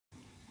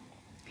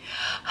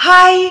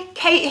Hi,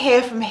 Kate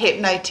here from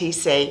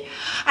HypnoTC,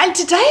 and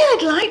today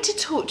I'd like to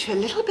talk to you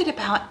a little bit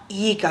about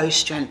ego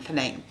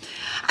strengthening.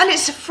 And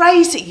it's a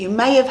phrase that you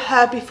may have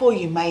heard before,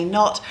 you may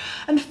not,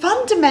 and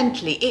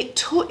fundamentally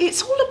it's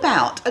all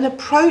about an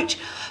approach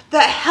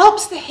that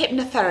helps the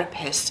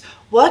hypnotherapist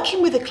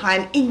working with a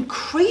client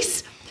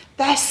increase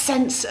their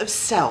sense of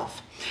self,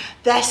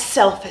 their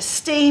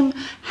self-esteem,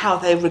 how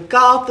they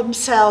regard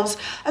themselves,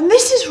 and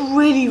this is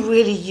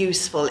really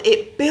useful.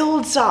 It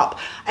builds up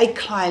a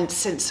client's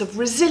sense of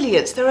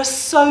resilience. There are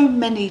so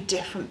many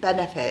different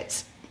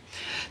benefits.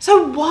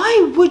 So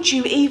why would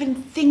you even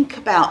think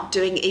about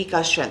doing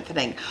ego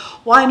strengthening?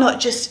 Why not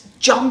just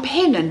jump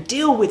in and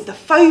deal with the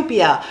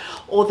phobia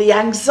or the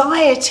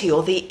anxiety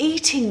or the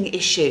eating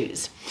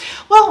issues?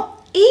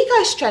 Well,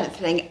 ego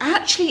strengthening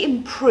actually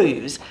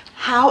improves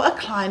how a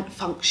client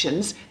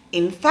functions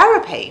in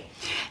therapy.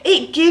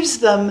 It gives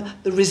them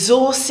the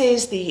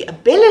resources, the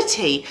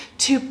ability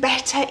to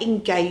better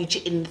engage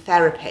in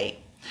therapy.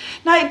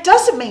 Now, it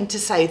doesn't mean to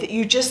say that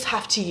you just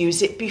have to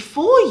use it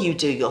before you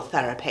do your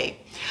therapy.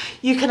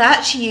 You can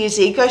actually use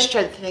ego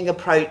strengthening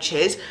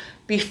approaches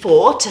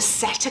before to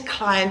set a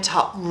client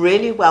up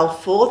really well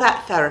for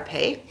that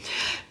therapy,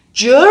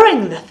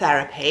 during the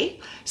therapy,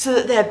 so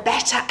that they're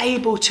better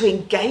able to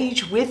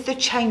engage with the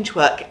change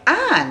work,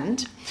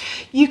 and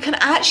you can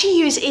actually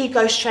use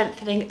ego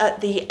strengthening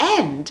at the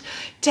end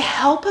to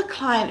help a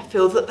client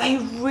feel that they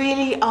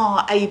really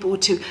are able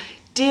to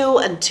deal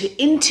and to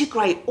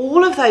integrate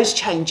all of those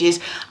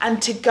changes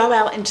and to go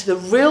out into the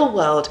real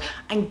world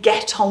and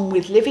get on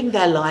with living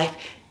their life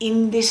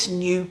in this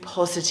new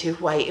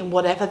positive way in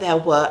whatever their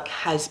work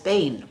has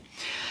been.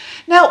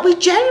 Now, we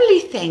generally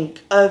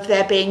think of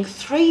there being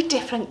 3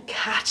 different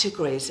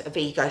categories of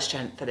ego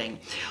strengthening,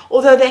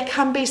 although there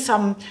can be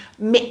some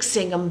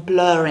mixing and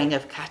blurring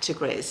of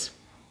categories.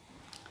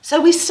 So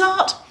we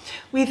start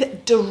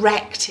with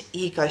direct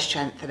ego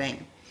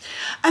strengthening.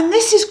 And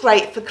this is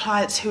great for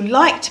clients who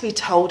like to be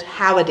told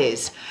how it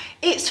is.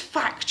 It's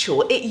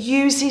factual, it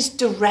uses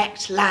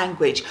direct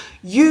language.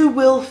 You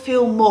will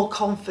feel more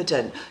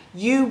confident,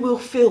 you will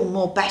feel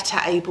more better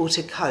able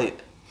to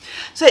cope.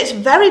 So it's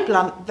very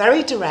blunt,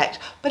 very direct,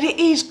 but it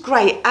is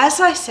great, as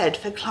I said,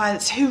 for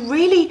clients who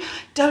really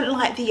don't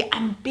like the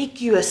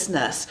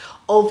ambiguousness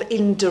of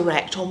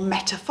indirect or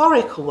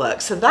metaphorical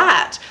work. So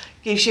that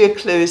gives you a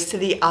clue as to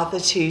the other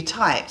 2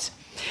 types.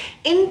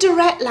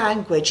 Indirect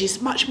language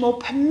is much more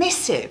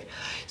permissive.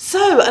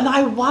 So, and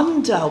I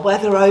wonder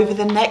whether over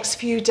the next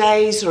few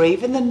days or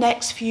even the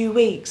next few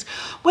weeks,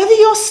 whether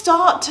you'll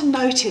start to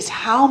notice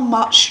how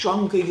much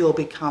stronger you're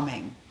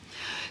becoming.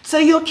 So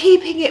you're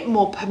keeping it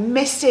more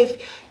permissive,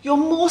 you're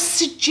more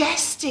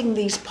suggesting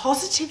these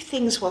positive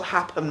things will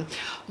happen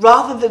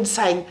rather than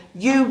saying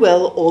you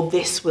will or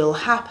this will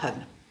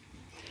happen.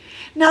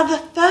 Now,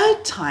 the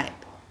 3rd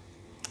type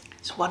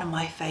is one of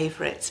my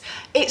favourites.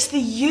 It's the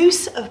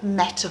use of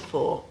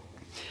metaphor.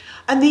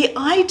 And the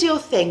ideal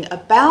thing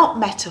about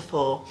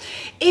metaphor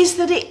is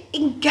that it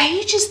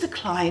engages the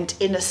client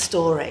in a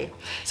story.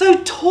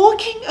 So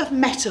talking of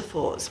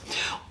metaphors,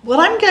 what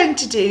I'm going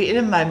to do in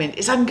a moment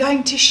is I'm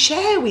going to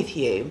share with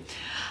you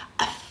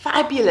a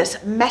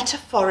fabulous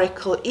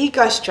metaphorical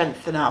ego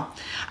strengthener,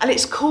 and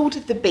it's called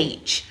The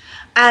Beach.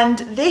 And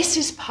this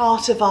is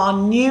part of our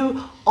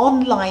new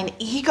online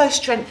ego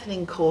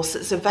strengthening course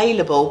that's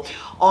available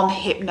on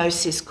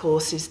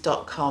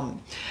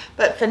hypnosiscourses.com.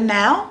 But for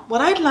now,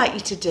 what I'd like you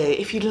to do,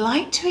 if you'd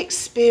like to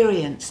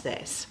experience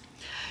this,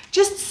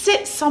 just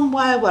sit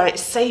somewhere where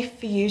it's safe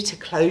for you to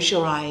close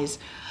your eyes.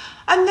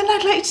 And then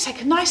I'd like you to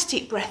take a nice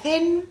deep breath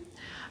in.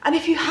 And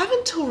if you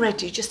haven't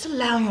already, just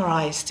allow your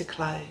eyes to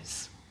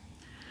close.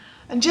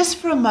 And just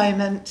for a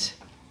moment,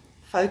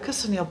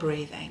 focus on your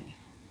breathing.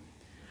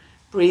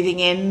 Breathing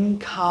in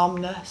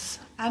calmness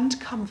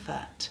and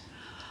comfort,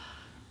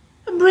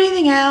 and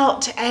breathing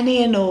out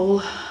any and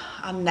all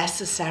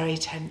unnecessary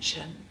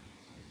tension.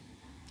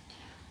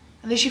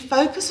 And as you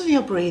focus on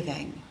your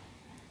breathing,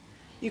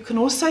 you can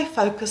also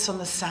focus on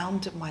the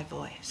sound of my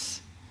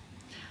voice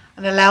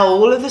and allow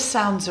all of the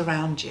sounds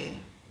around you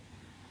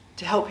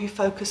to help you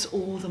focus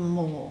all the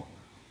more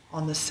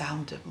on the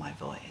sound of my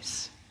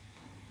voice.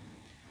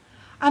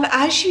 And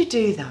as you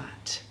do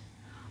that,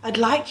 I'd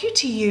like you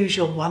to use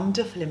your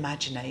wonderful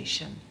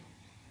imagination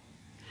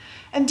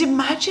and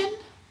imagine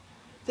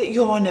that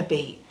you're on a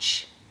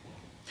beach.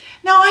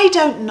 Now, I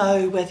don't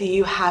know whether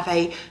you have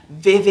a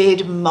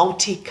vivid,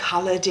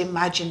 multicoloured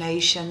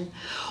imagination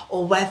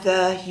or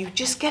whether you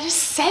just get a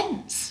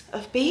sense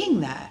of being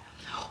there.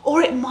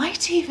 Or it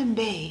might even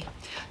be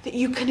that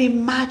you can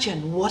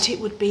imagine what it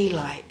would be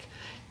like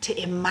to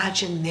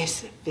imagine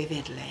this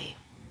vividly.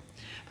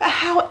 But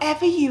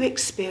however you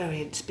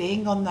experience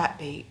being on that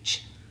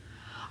beach,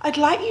 I'd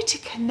like you to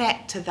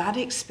connect to that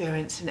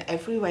experience in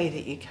every way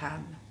that you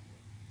can.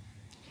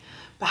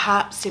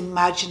 Perhaps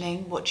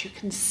imagining what you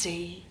can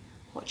see,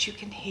 what you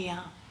can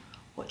hear,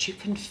 what you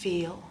can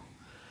feel,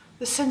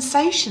 the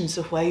sensations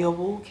of where you're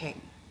walking.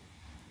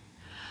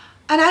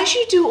 And as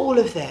you do all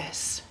of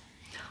this,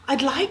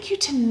 I'd like you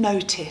to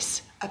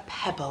notice a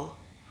pebble.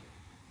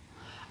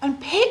 and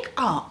pick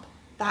up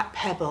that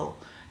pebble,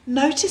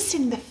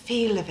 noticing the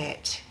feel of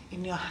it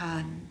in your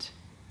hand.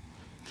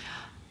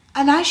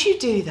 And as you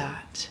do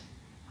that,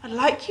 I'd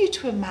like you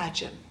to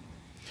imagine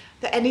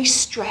that any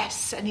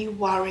stress, any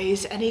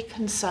worries, any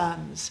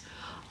concerns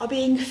are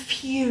being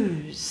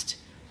fused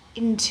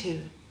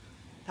into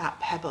that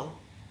pebble.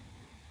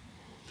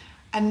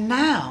 And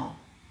now,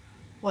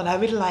 what I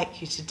would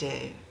like you to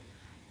do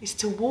is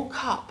to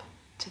walk up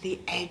to the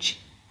edge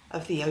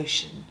of the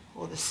ocean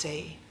or the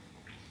sea,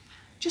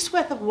 just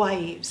where the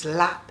waves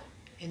lap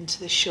into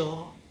the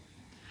shore.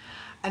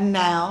 And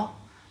now,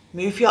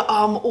 move your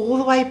arm all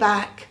the way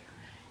back,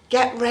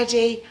 get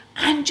ready,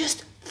 and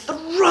just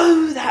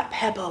throw that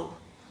pebble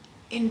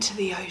into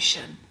the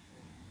ocean.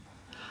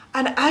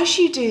 And as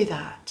you do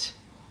that,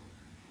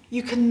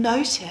 you can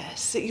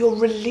notice that you're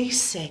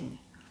releasing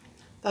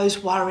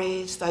those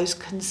worries, those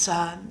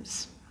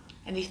concerns,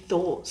 any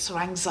thoughts or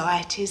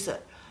anxieties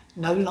that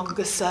no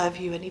longer serve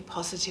you any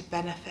positive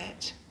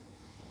benefit.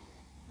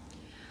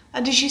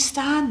 And as you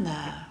stand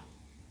there,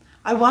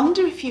 I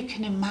wonder if you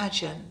can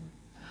imagine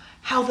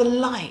how the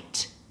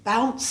light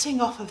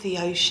bouncing off of the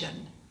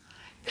ocean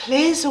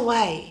clears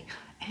away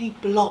any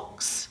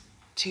blocks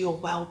to your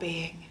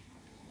well-being.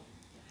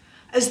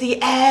 As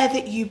the air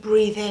that you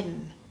breathe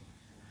in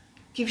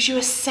gives you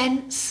a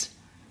sense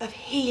of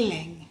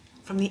healing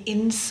from the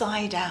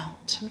inside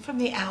out and from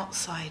the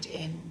outside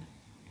in.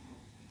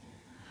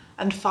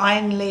 And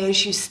finally,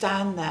 as you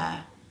stand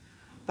there,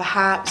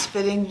 perhaps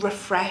feeling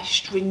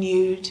refreshed,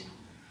 renewed,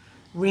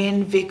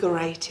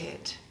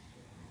 reinvigorated,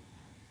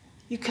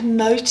 you can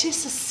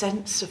notice a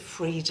sense of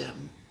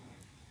freedom,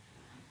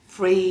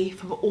 free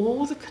from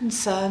all the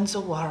concerns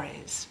or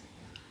worries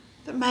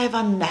that may have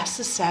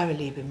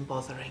unnecessarily been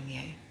bothering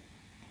you.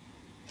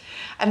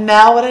 And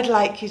now what I'd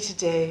like you to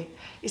do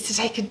is to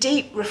take a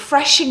deep,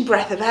 refreshing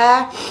breath of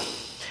air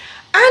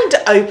and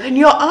open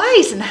your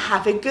eyes and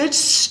have a good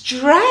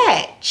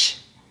stretch.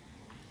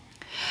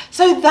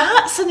 So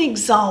that's an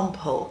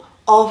example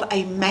of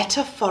a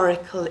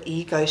metaphorical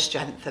ego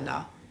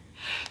strengthener.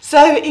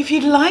 So if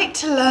you'd like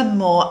to learn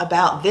more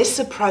about this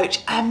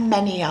approach and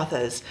many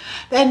others,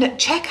 then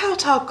check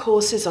out our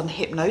courses on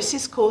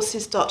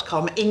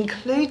hypnosiscourses.com,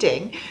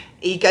 including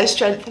Ego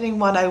Strengthening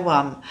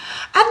 101.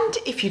 And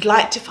if you'd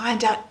like to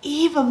find out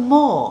even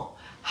more,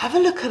 have a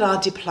look at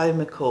our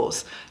diploma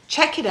course.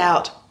 Check it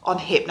out on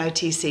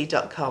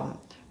hypnotc.com.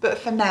 But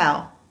for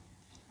now,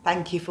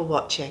 thank you for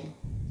watching.